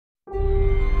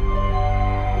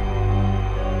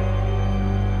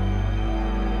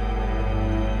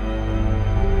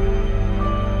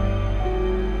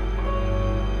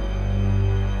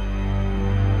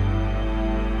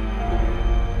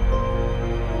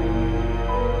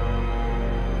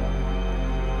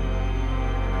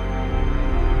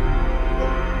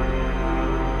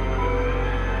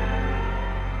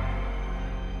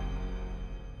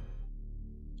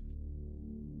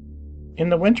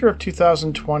the winter of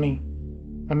 2020,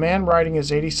 a man riding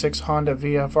his '86 Honda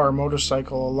VFR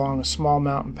motorcycle along a small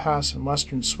mountain pass in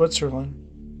western Switzerland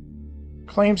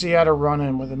claims he had a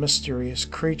run-in with a mysterious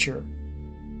creature.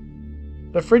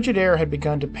 The frigid air had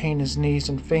begun to pain his knees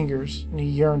and fingers, and he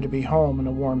yearned to be home in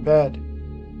a warm bed.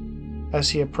 As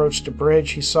he approached a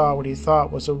bridge, he saw what he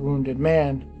thought was a wounded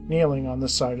man kneeling on the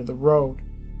side of the road,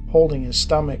 holding his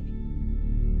stomach.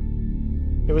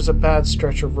 It was a bad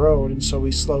stretch of road, and so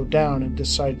he slowed down and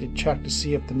decided to check to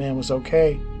see if the man was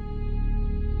okay.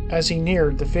 As he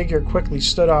neared, the figure quickly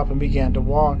stood up and began to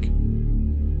walk.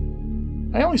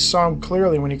 I only saw him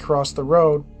clearly when he crossed the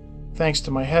road, thanks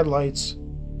to my headlights,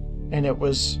 and it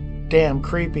was damn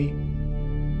creepy.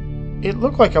 It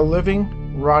looked like a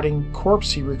living, rotting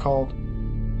corpse, he recalled,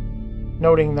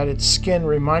 noting that its skin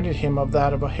reminded him of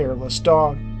that of a hairless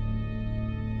dog.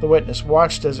 The witness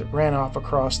watched as it ran off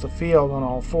across the field on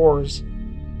all fours.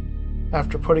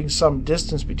 After putting some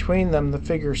distance between them, the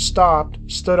figure stopped,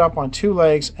 stood up on two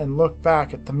legs, and looked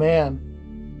back at the man.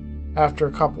 After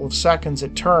a couple of seconds,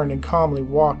 it turned and calmly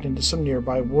walked into some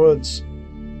nearby woods.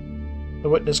 The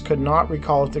witness could not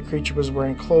recall if the creature was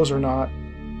wearing clothes or not,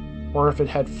 or if it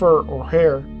had fur or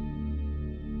hair.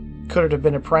 Could it have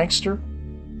been a prankster?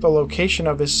 The location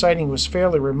of his sighting was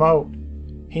fairly remote.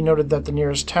 He noted that the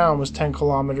nearest town was 10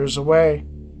 kilometers away.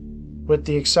 With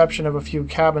the exception of a few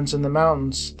cabins in the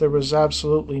mountains, there was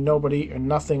absolutely nobody and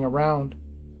nothing around.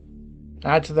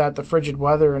 Add to that the frigid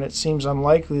weather, and it seems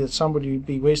unlikely that somebody would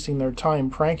be wasting their time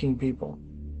pranking people.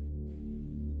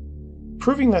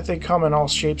 Proving that they come in all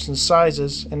shapes and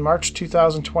sizes, in March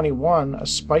 2021, a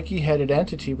spiky-headed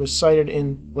entity was sighted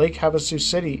in Lake Havasu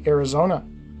City, Arizona.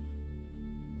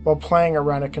 While playing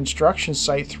around a construction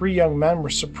site, 3 young men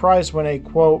were surprised when a,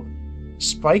 quote,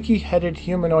 spiky-headed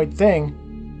humanoid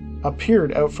thing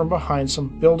appeared out from behind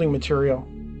some building material.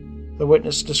 The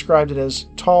witness described it as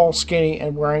tall, skinny,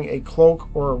 and wearing a cloak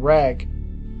or a rag.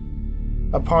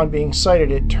 Upon being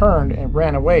sighted, it turned and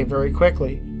ran away very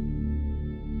quickly.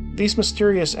 These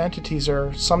mysterious entities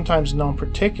are sometimes known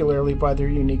particularly by their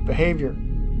unique behavior.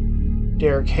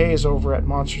 Derek Hayes over at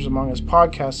Monsters Among Us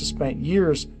podcast has spent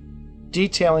years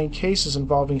detailing cases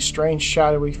involving strange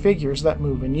shadowy figures that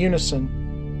move in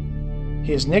unison.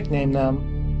 He has nicknamed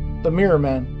them the Mirror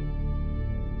Men.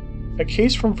 A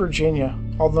case from Virginia,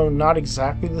 although not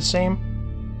exactly the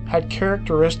same, had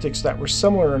characteristics that were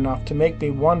similar enough to make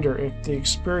me wonder if the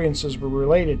experiences were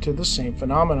related to the same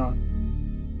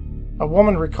phenomenon. A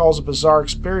woman recalls a bizarre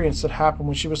experience that happened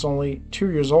when she was only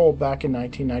 2 years old back in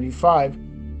 1995,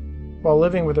 while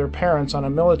living with her parents on a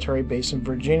military base in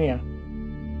Virginia.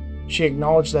 She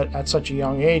acknowledged that at such a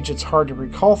young age it's hard to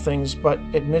recall things, but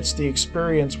admits the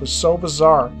experience was so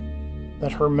bizarre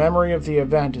that her memory of the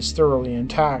event is thoroughly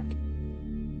intact.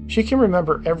 She can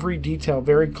remember every detail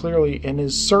very clearly and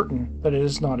is certain that it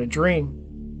is not a dream.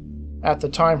 At the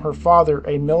time, her father,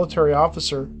 a military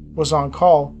officer, was on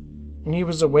call, and he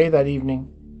was away that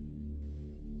evening.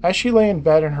 As she lay in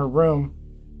bed in her room,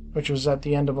 which was at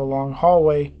the end of a long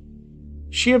hallway,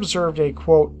 she observed a,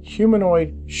 quote,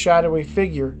 humanoid, shadowy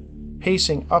figure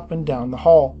pacing up and down the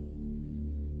hall.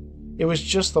 It was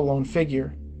just the lone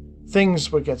figure.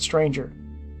 Things would get stranger.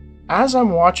 As I'm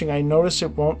watching, I notice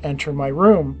it won't enter my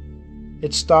room.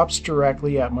 It stops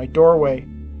directly at my doorway,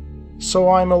 so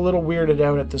I'm a little weirded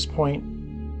out at this point.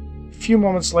 A few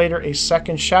moments later, a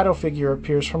second shadow figure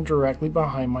appears from directly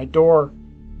behind my door.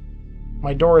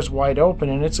 My door is wide open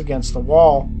and it's against the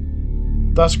wall,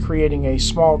 thus creating a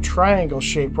small triangle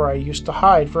shape where I used to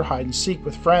hide for hide and seek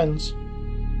with friends.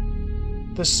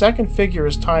 The second figure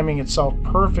is timing itself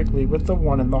perfectly with the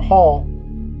one in the hall,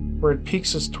 where it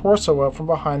peeks its torso out from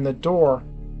behind the door.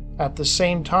 At the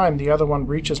same time, the other one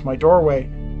reaches my doorway.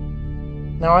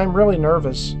 Now I'm really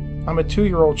nervous. I'm a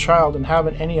 2-year-old child and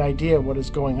haven't any idea what is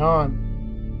going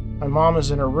on. My mom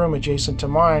is in her room adjacent to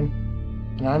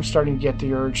mine, and I'm starting to get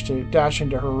the urge to dash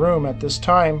into her room at this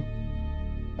time.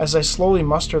 As I slowly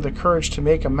muster the courage to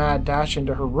make a mad dash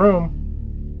into her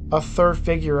room, a third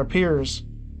figure appears.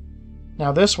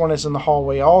 Now this one is in the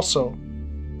hallway also,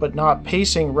 but not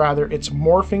pacing, rather it's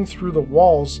morphing through the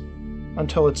walls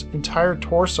until its entire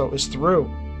torso is through.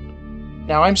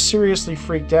 Now I'm seriously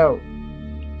freaked out.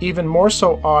 Even more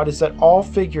so odd is that all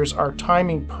figures are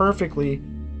timing perfectly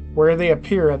where they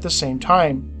appear at the same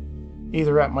time,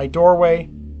 either at my doorway,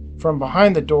 from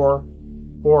behind the door,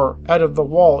 or out of the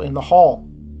wall in the hall.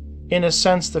 In a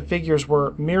sense, the figures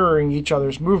were mirroring each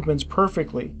other's movements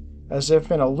perfectly, as if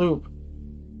in a loop.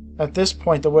 At this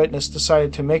point, the witness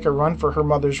decided to make a run for her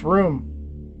mother's room.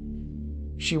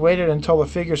 She waited until the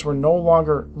figures were no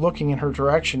longer looking in her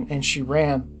direction, and she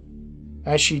ran.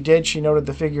 As she did, she noted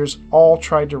the figures all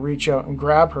tried to reach out and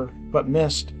grab her, but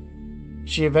missed.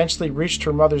 She eventually reached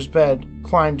her mother's bed,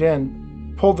 climbed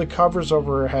in, pulled the covers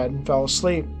over her head, and fell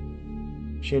asleep.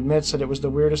 She admits that it was the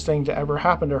weirdest thing to ever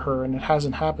happen to her, and it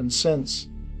hasn't happened since.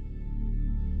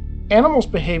 Animals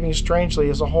behaving strangely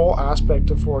is a whole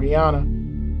aspect of Forteana.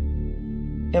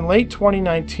 In late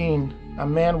 2019, a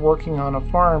man working on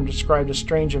a farm described a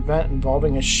strange event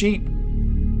involving a sheep.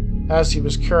 As he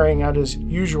was carrying out his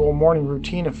usual morning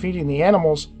routine of feeding the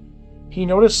animals, he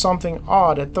noticed something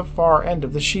odd at the far end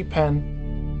of the sheep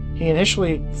pen. He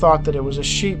initially thought that it was a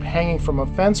sheep hanging from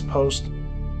a fence post,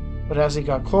 but as he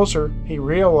got closer, he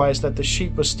realized that the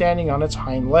sheep was standing on its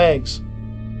hind legs.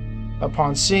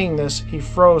 Upon seeing this, he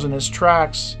froze in his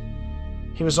tracks.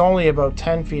 He was only about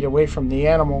 10 feet away from the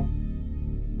animal.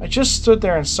 I just stood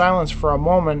there in silence for a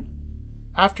moment.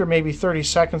 After maybe 30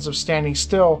 seconds of standing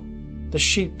still, the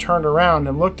sheep turned around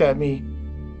and looked at me.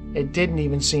 It didn't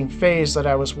even seem fazed that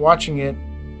I was watching it.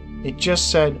 It just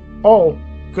said, "Oh,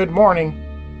 good morning,"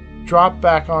 dropped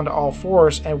back onto all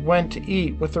fours, and went to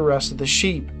eat with the rest of the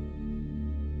sheep.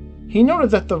 He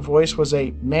noted that the voice was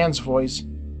a man's voice,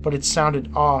 but it sounded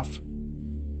off.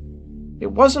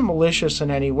 It wasn't malicious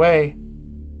in any way.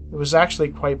 It was actually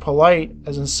quite polite,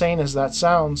 as insane as that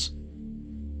sounds.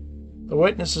 The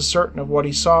witness is certain of what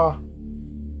he saw.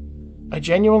 I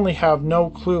genuinely have no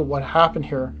clue what happened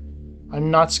here.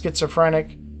 I'm not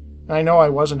schizophrenic, and I know I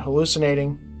wasn't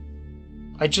hallucinating.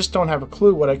 I just don't have a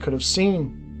clue what I could have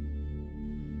seen.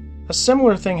 A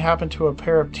similar thing happened to a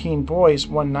pair of teen boys,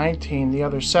 one 19, the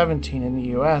other 17 in the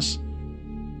US.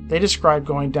 They described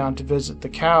going down to visit the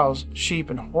cows, sheep,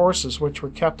 and horses which were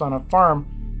kept on a farm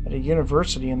at a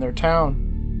university in their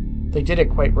town. They did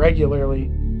it quite regularly,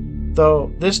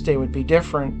 though this day would be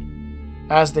different.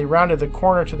 As they rounded the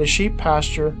corner to the sheep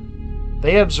pasture,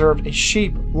 they observed a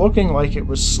sheep looking like it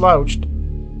was slouched,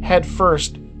 head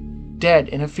first, dead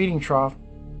in a feeding trough.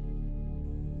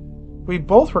 We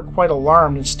both were quite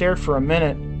alarmed and stared for a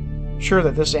minute, sure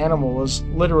that this animal was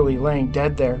literally laying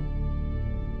dead there.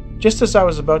 Just as I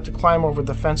was about to climb over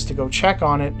the fence to go check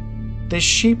on it, this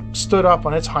sheep stood up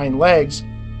on its hind legs,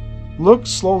 looked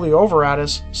slowly over at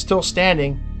us, still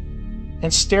standing,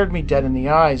 and stared me dead in the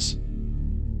eyes.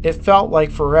 It felt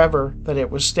like forever that it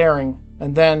was staring,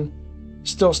 and then,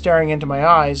 still staring into my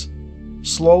eyes,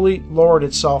 slowly lowered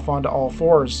itself onto all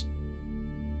fours.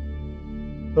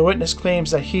 The witness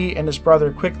claims that he and his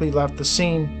brother quickly left the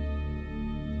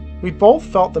scene. We both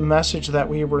felt the message that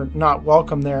we were not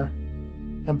welcome there,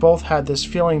 and both had this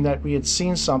feeling that we had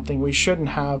seen something we shouldn't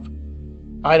have.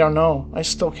 I don't know, I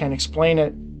still can't explain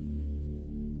it.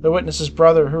 The witness's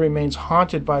brother, who remains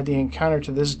haunted by the encounter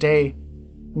to this day,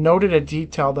 noted a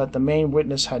detail that the main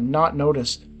witness had not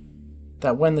noticed,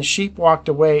 that when the sheep walked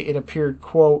away, it appeared,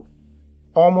 quote,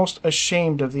 almost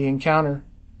ashamed of the encounter.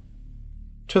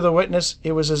 To the witness,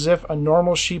 it was as if a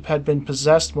normal sheep had been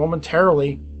possessed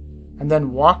momentarily and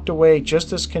then walked away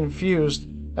just as confused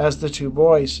as the two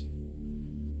boys.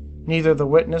 Neither the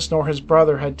witness nor his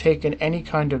brother had taken any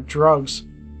kind of drugs,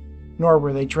 nor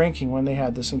were they drinking when they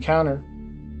had this encounter.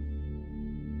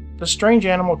 The strange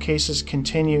animal cases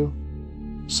continue.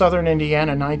 Southern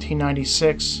Indiana,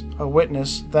 1996, a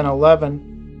witness, then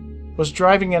 11, was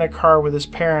driving in a car with his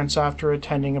parents after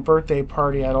attending a birthday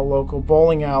party at a local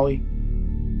bowling alley.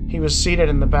 He was seated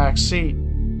in the back seat.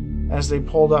 As they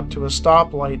pulled up to a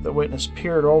stoplight, the witness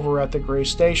peered over at the gray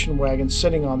station wagon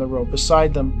sitting on the road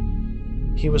beside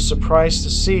them. He was surprised to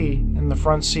see, in the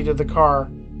front seat of the car,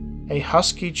 a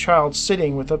husky child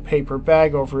sitting with a paper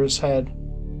bag over his head.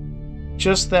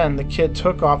 Just then, the kid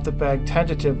took off the bag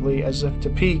tentatively as if to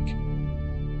peek.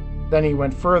 Then he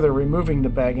went further, removing the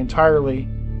bag entirely.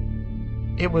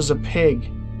 It was a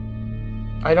pig.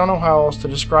 I don't know how else to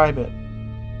describe it.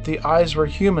 The eyes were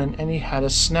human, and he had a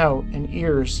snout and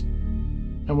ears,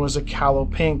 and was a callow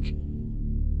pink.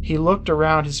 He looked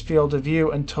around his field of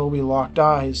view until we locked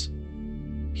eyes.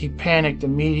 He panicked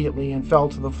immediately and fell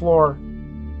to the floor.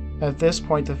 At this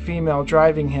point, the female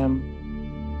driving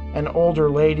him, an older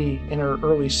lady in her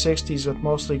early 60s with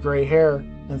mostly gray hair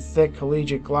and thick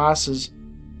collegiate glasses,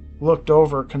 looked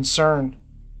over, concerned.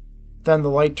 Then the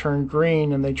light turned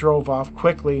green and they drove off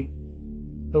quickly.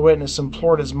 The witness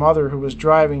implored his mother, who was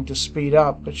driving, to speed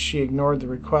up, but she ignored the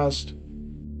request.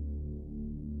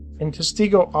 In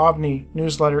Testigo Ovni,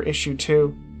 newsletter issue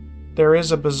 2, there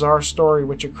is a bizarre story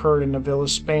which occurred in Seville,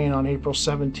 Spain on April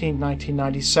 17,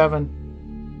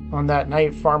 1997. On that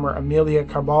night, farmer Amelia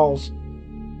Carbals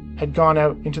had gone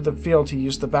out into the field to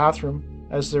use the bathroom,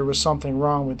 as there was something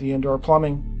wrong with the indoor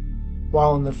plumbing.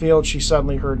 While in the field, she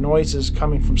suddenly heard noises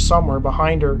coming from somewhere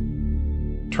behind her.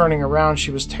 Turning around,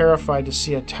 she was terrified to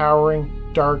see a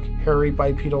towering, dark, hairy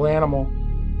bipedal animal.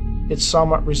 It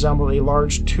somewhat resembled a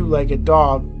large two-legged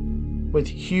dog with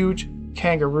huge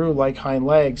kangaroo-like hind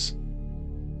legs.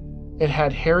 It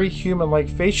had hairy human-like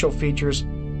facial features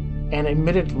and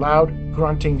emitted loud,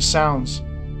 grunting sounds.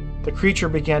 The creature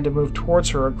began to move towards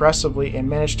her aggressively and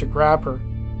managed to grab her.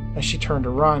 As she turned to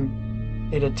run,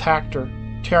 it attacked her,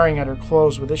 tearing at her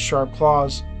clothes with its sharp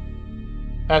claws.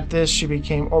 At this, she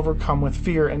became overcome with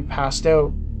fear and passed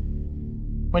out.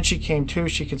 When she came to,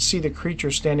 she could see the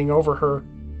creature standing over her.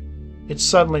 It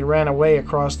suddenly ran away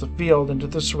across the field into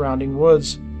the surrounding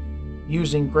woods,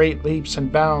 using great leaps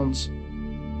and bounds.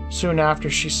 Soon after,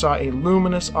 she saw a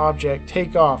luminous object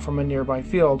take off from a nearby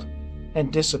field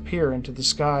and disappear into the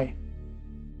sky.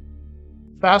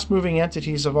 Fast-moving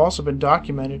entities have also been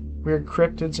documented. Weird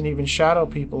cryptids and even shadow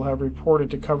people have reported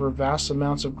to cover vast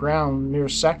amounts of ground in mere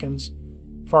seconds,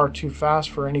 far too fast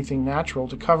for anything natural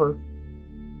to cover.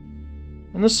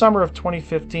 In the summer of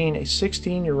 2015, a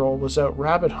 16-year-old was out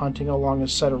rabbit hunting along a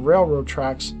set of railroad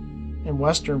tracks in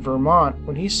western Vermont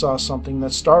when he saw something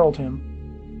that startled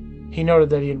him. He noted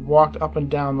that he had walked up and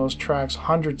down those tracks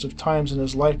hundreds of times in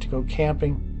his life to go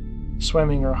camping,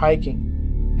 swimming, or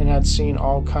hiking, and had seen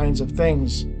all kinds of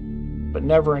things, but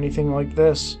never anything like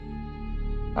this.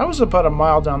 I was about a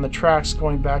mile down the tracks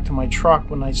going back to my truck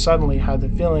when I suddenly had the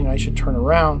feeling I should turn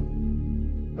around.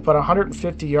 About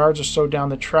 150 yards or so down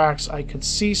the tracks, I could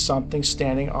see something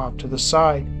standing off to the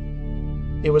side.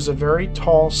 It was a very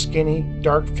tall, skinny,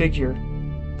 dark figure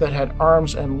that had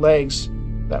arms and legs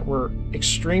that were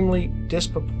extremely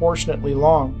disproportionately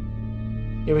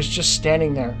long. It was just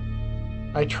standing there.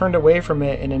 I turned away from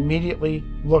it and immediately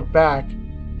looked back,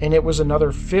 and it was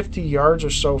another 50 yards or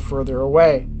so further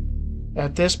away.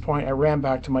 At this point, I ran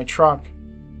back to my truck.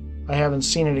 I haven't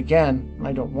seen it again, and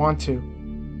I don't want to.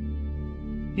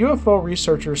 UFO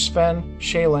researcher Sven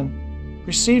Schalin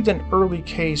received an early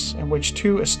case in which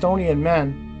two Estonian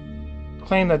men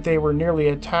claimed that they were nearly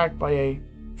attacked by a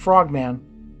frogman.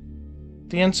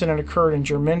 The incident occurred in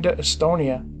Germinda,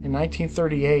 Estonia in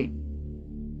 1938.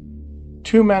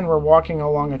 Two men were walking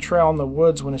along a trail in the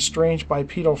woods when a strange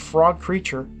bipedal frog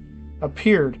creature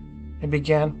appeared and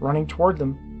began running toward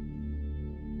them.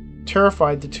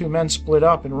 Terrified, the two men split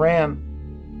up and ran.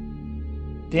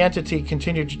 The entity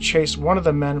continued to chase one of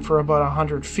the men for about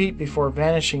 100 feet before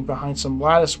vanishing behind some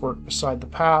latticework beside the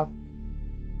path.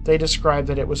 They described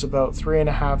that it was about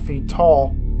 3.5 feet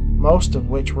tall, most of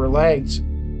which were legs.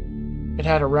 It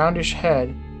had a roundish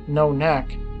head, no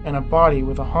neck, and a body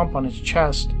with a hump on its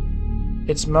chest.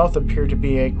 Its mouth appeared to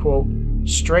be a, quote,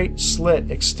 straight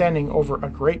slit extending over a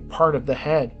great part of the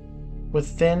head, with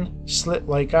thin,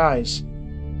 slit-like eyes.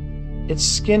 Its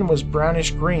skin was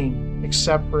brownish-green,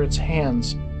 except for its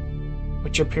hands,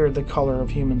 which appeared the color of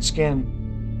human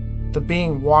skin. The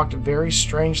being walked very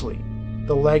strangely,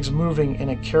 the legs moving in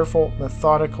a careful,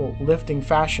 methodical, lifting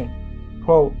fashion,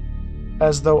 quote,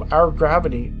 as though our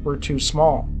gravity were too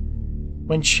small.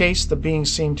 When chased, the being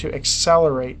seemed to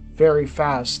accelerate very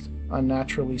fast,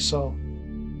 unnaturally so.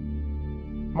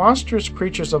 Monstrous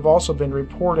creatures have also been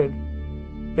reported.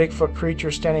 Bigfoot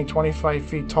creatures standing 25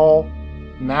 feet tall,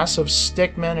 massive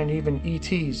stickmen, and even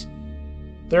ETs.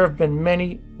 There have been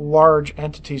many large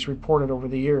entities reported over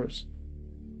the years.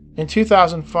 In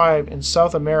 2005, in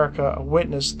South America, a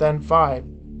witness, then 5,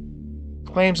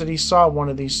 claims that he saw one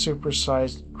of these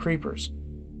supersized creepers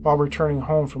while returning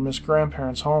home from his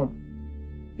grandparents' home.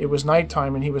 It was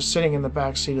nighttime and he was sitting in the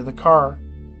back seat of the car.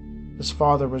 His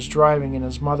father was driving and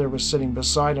his mother was sitting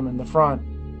beside him in the front.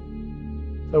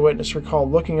 The witness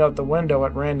recalled looking out the window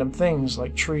at random things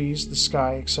like trees, the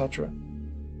sky, etc.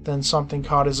 Then something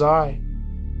caught his eye.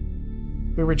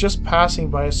 We were just passing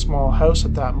by a small house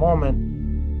at that moment,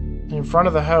 and in front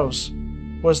of the house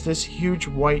was this huge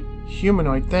white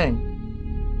humanoid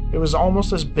thing. It was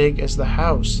almost as big as the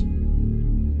house.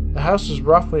 The house was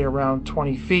roughly around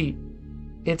 20 feet.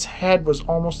 Its head was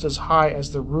almost as high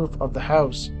as the roof of the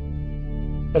house.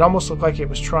 It almost looked like it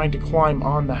was trying to climb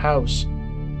on the house.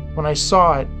 When I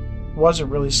saw it, I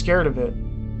wasn't really scared of it.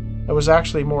 I was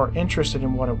actually more interested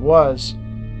in what it was.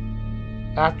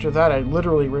 After that, I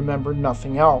literally remembered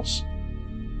nothing else.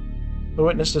 The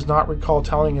witness does not recall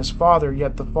telling his father,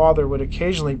 yet the father would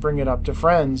occasionally bring it up to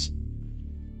friends.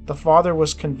 The father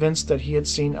was convinced that he had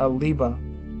seen a liba,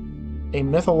 a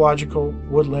mythological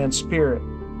woodland spirit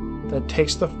that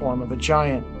takes the form of a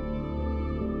giant.